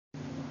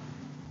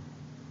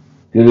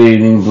Good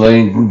evening,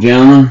 ladies and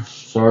gentlemen.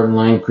 Sergeant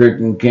Lane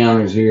Crichton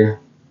County's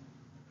here.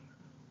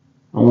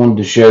 I wanted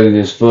to show you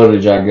this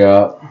footage I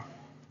got.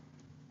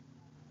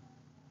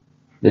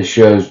 This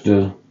shows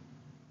a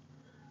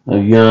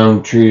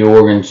young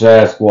TreeOrgan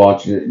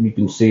Sasquatch. You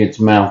can see its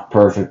mouth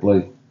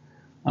perfectly.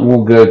 I'm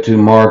going to go to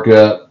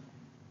markup.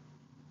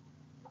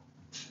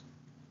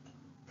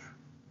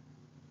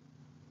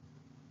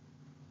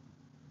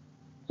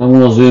 I'm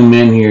going to zoom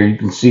in here. You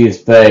can see his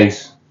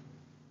face.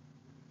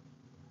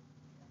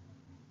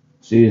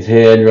 See his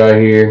head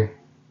right here.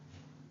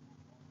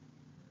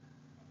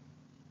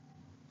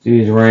 See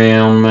his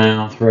round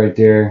mouth right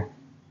there.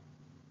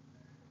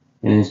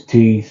 And his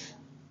teeth.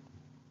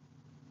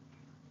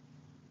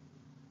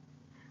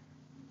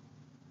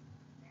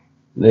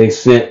 They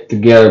sit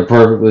together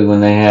perfectly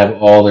when they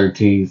have all their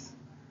teeth.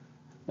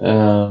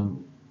 But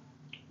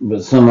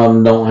some of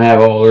them don't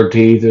have all their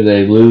teeth, or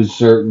they lose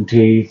certain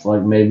teeth,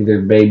 like maybe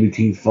their baby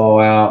teeth fall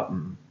out.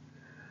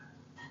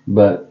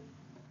 But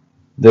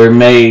they're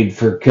made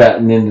for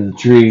cutting into the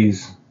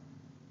trees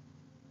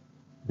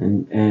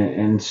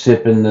and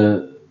sipping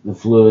the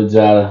fluids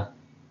out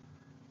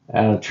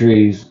of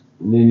trees.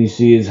 And then you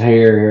see his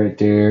hair right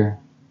there,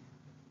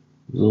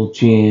 his little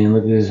chin.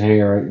 Look at his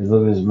hair right there.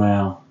 Look at his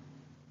mouth.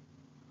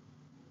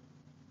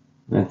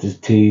 That's his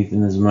teeth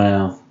and his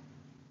mouth.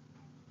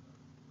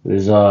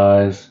 His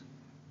eyes.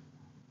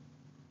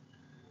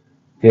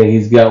 Okay,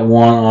 he's got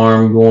one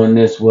arm going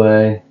this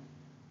way.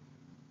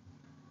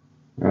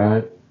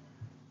 Right?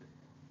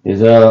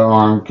 His other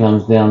arm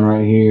comes down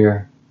right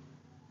here.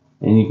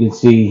 And you can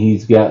see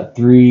he's got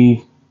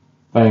 3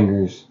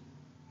 fingers.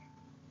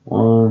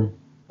 1,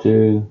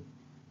 2,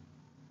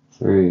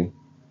 3.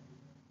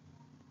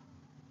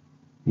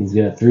 He's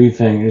got 3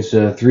 fingers.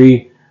 So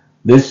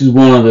this is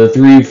one of the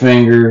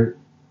 3-finger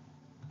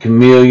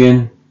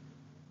chameleon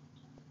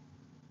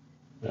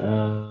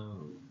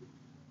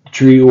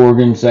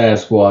TreeOrgan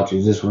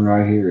Sasquatches. This one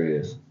right here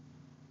is.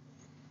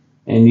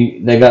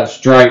 And they got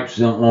stripes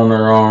on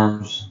their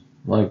arms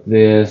like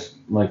this,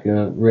 like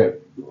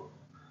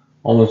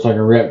almost like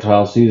a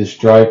reptile. See the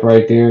stripe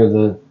right there,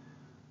 the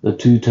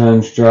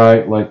 2-tone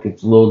stripe, like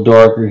it's a little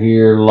darker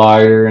here,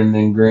 lighter, and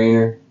then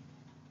greener.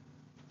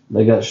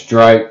 They got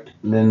striped,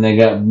 and then they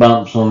got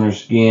bumps on their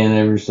skin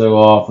every so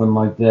often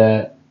like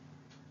that.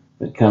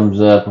 That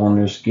comes up on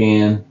their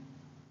skin,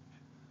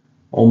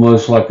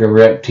 almost like a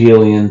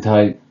reptilian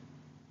type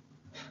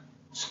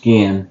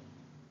skin.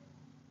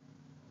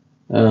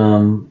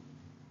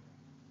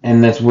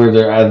 And that's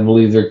where I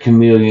believe their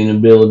chameleon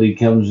ability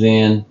comes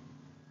in,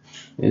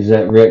 is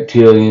that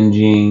reptilian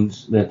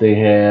genes that they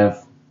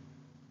have.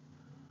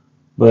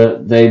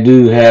 But they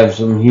do have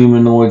some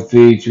humanoid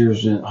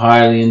features and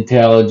highly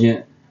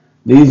intelligent.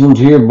 These ones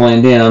here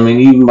blend in. I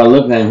mean, even by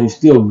looking at him, he's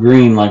still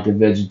green like the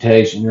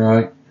vegetation,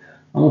 right?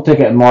 I'm going to take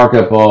that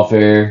markup off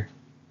there.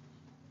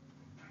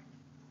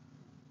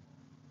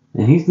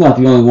 And he's not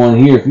the only one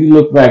here. If you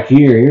look back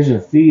here, here's a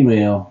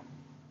female.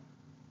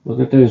 Look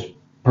at those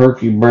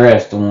perky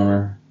breasts on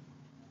her.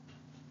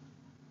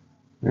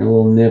 Their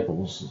little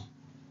nipples.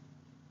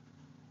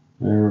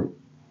 Their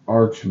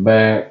arched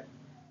back.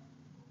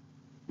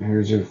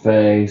 Here's her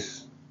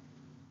face.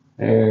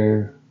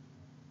 There.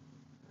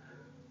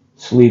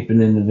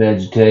 Sleeping in the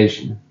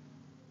vegetation.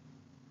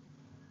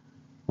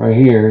 Right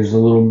here is a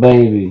little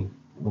baby.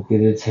 Look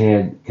at its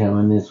head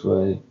coming this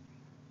way.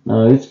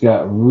 No, it's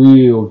got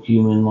real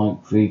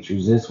human-like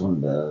features. This one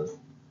does.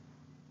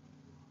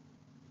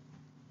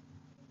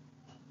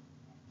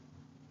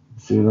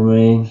 See what I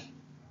mean?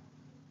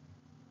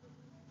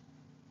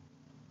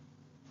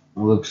 It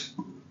looks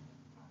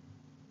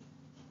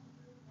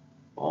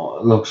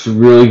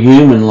really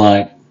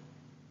human-like.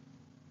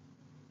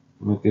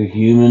 Like a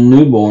human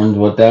newborn's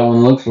what that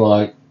one looks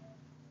like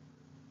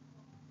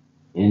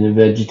in the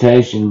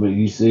vegetation. But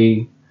you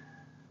see,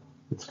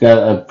 it's got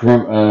a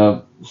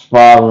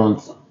spot on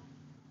its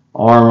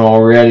arm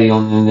already,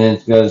 and then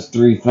it's got its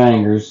 3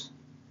 fingers.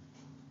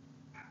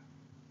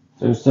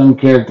 There's some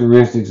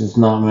characteristics that's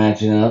not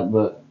matching up,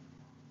 but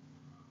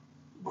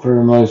for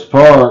the most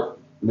part,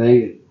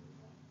 they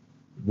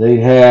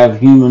have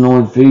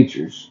humanoid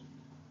features.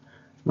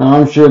 Now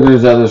I'm sure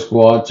there's other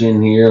squatch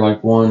in here,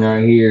 like one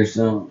right here.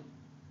 So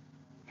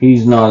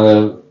he's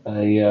not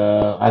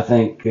I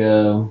think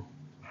I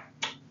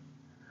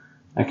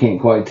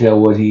can't quite tell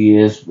what he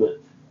is, but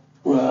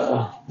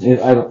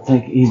I don't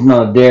think he's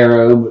not a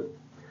Darrow, but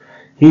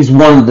he's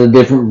one of the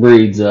different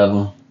breeds of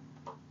them.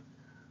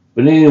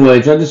 But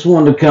anyways, I just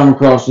wanted to come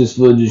across this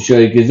footage and show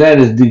you, because that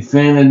is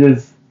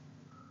definitive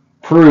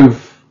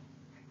proof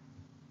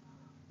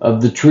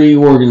of the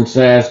TreeOrgan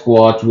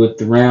Sasquatch with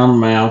the round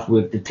mouth,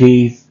 with the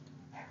teeth,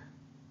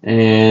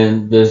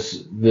 and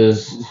this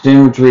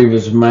symmetry of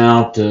his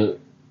mouth to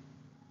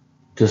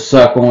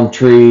suck on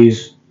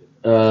trees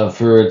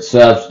for its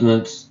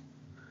substance.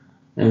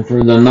 And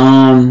for the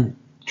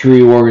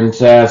non-TreeOrgan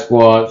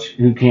Sasquatch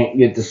who can't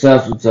get the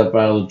substance up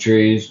out of the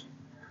trees,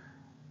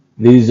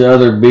 these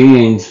other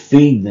beings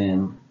feed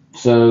them.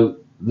 So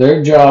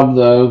their job,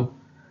 though,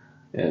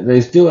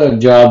 They still have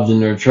jobs in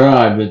their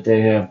tribe that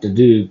they have to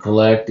do,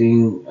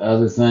 collecting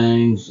other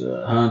things,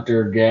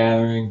 hunter,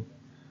 gathering.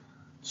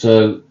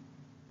 So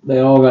they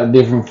all got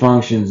different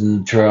functions in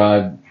the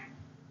tribe.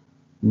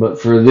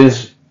 But for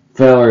this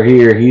feller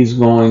here, he's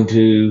going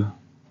to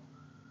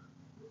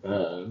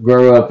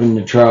grow up in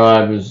the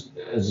tribe as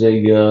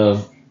a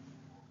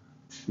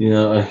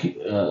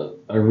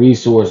a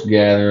resource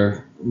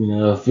gatherer,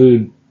 a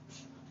food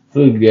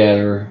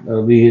gatherer.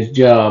 That'll be his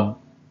job.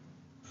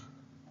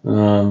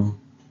 Um,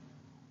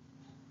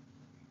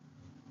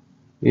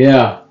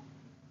 yeah,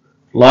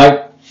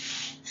 like,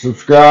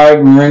 subscribe,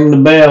 and ring the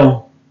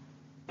bell.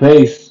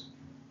 Peace.